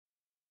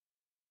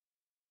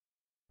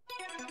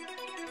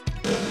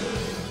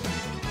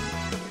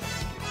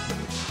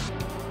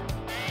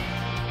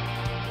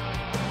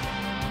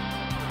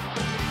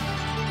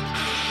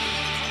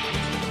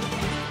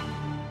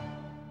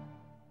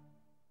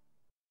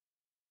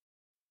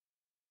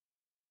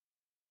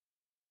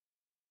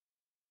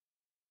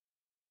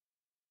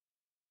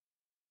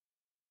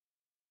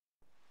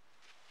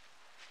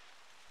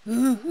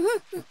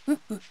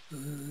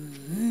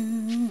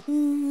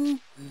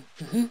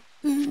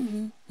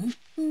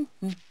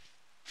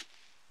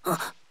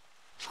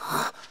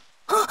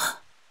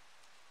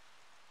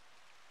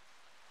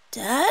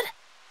Dad?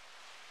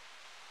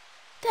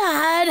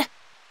 Dad?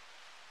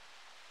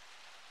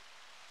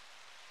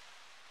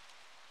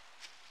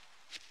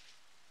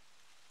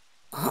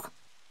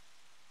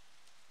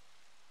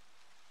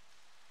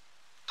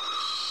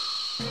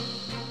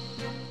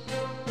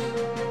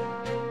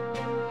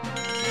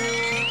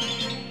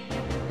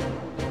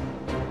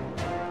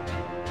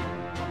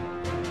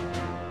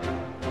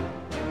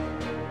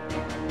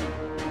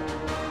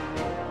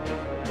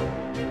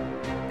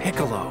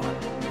 Piccolo,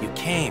 you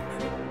came.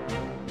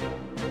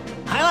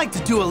 I like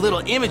to do a little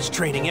image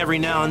training every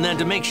now and then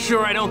to make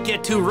sure I don't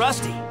get too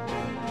rusty.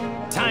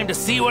 Time to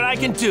see what I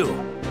can do.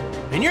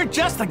 And you're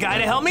just the guy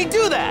to help me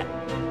do that.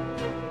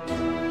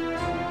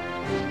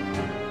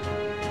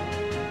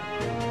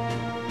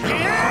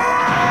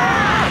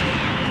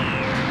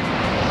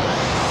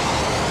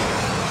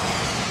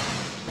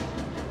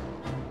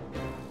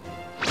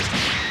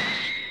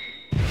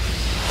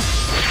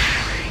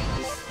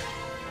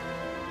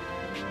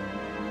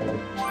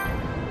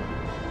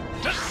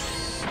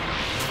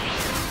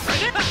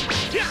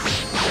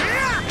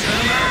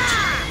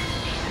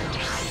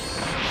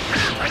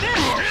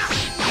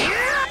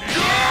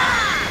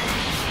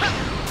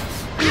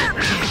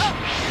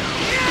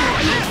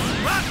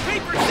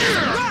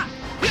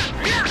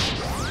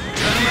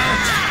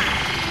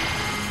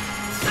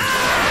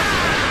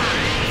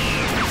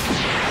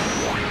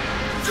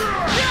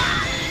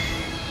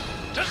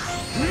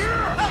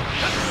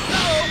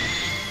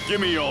 Give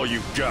me all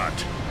you got.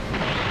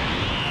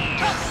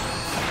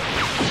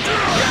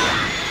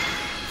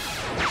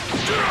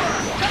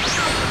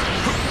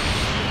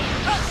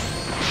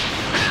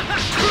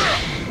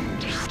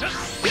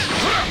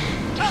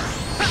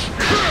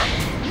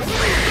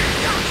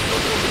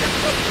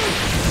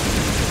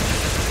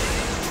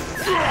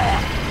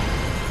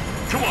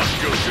 Come on,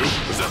 Goku.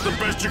 Is that the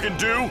best you can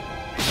do?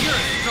 You're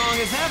as strong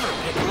as ever,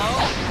 Piccolo.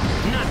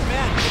 Not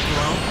bad,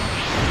 Piccolo.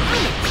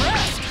 I'm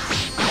impressed.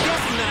 I'm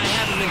guessing that I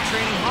haven't been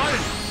training hard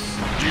enough.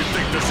 Do you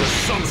think this is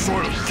some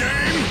sort of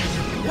game?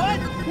 What?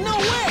 No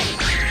way!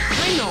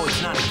 I know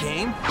it's not a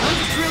game. I'm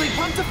just really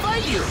pumped to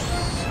fight you.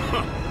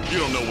 Huh. You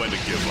don't know when to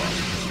give up.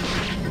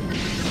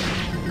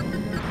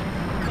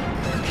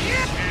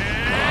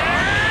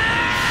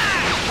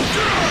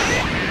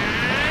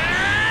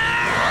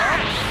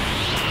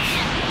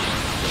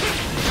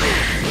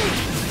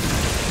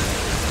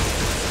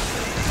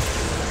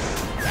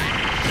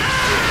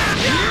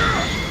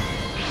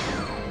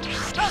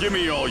 Give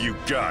me all you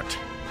got.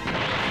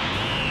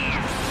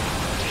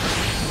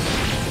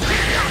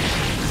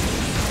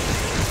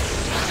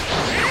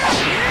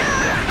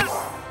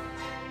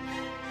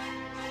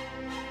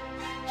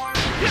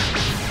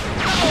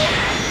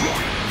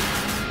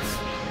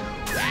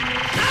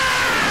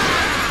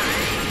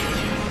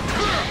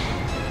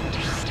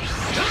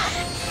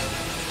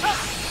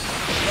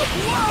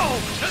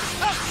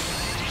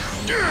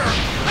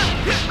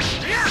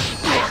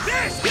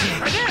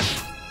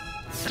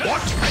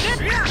 What?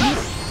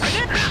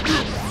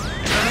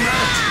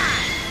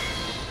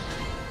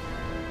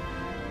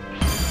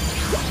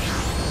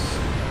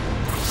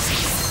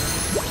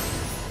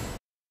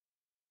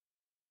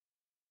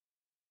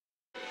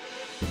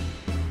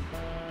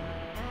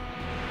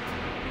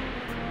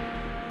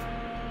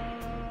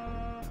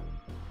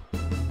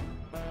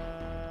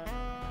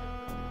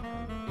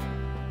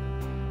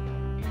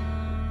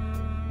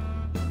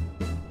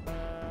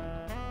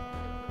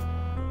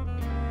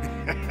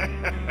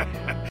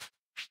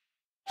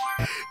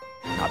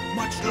 Not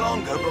much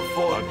longer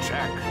before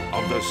attack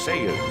of the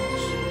Saiyans.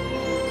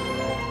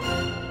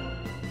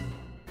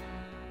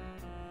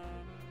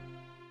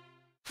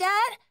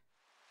 Dad?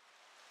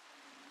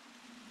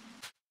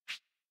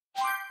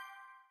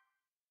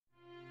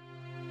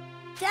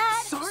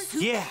 Dad? Sorry?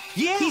 Yeah.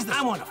 He's the...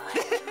 I want to...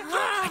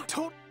 I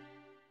told...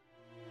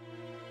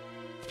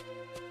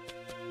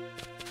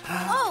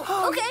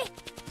 Oh, okay.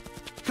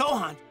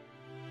 Gohan.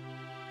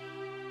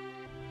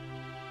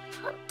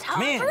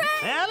 Man,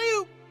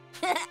 alley-oop.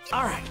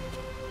 All right.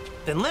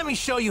 Then let me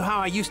show you how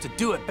I used to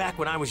do it back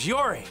when I was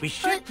your age. We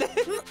should...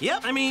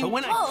 Yep, I mean,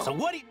 when I... So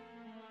what do you...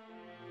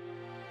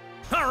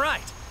 All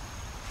right.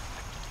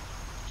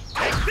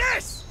 Take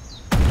this!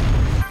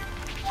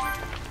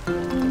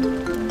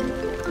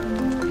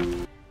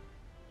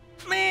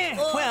 Man,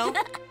 well...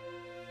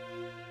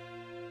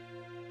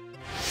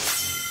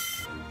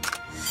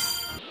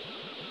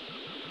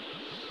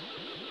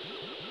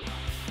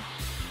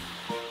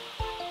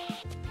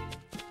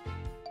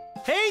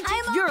 Hey,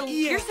 You're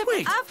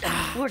wait.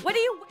 What do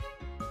you...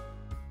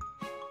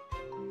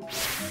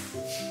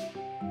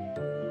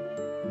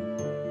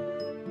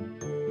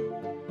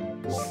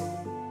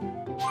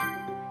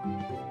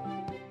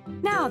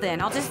 Now then,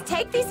 I'll just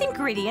take these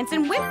ingredients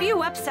and whip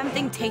you up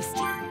something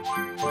tasty.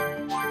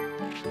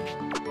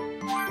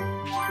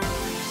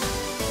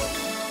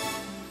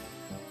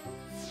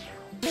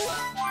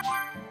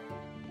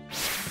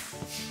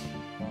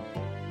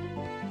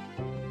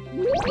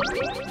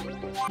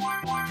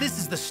 this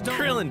is the start.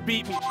 Krillin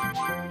beat me.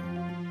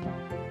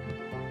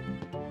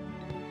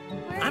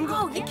 I'm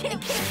going.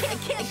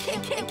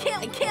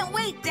 I can't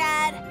wait,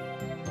 Dad.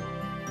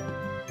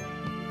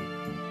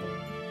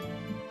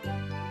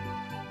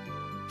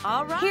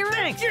 All right.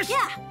 Thanks. You're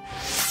Yeah.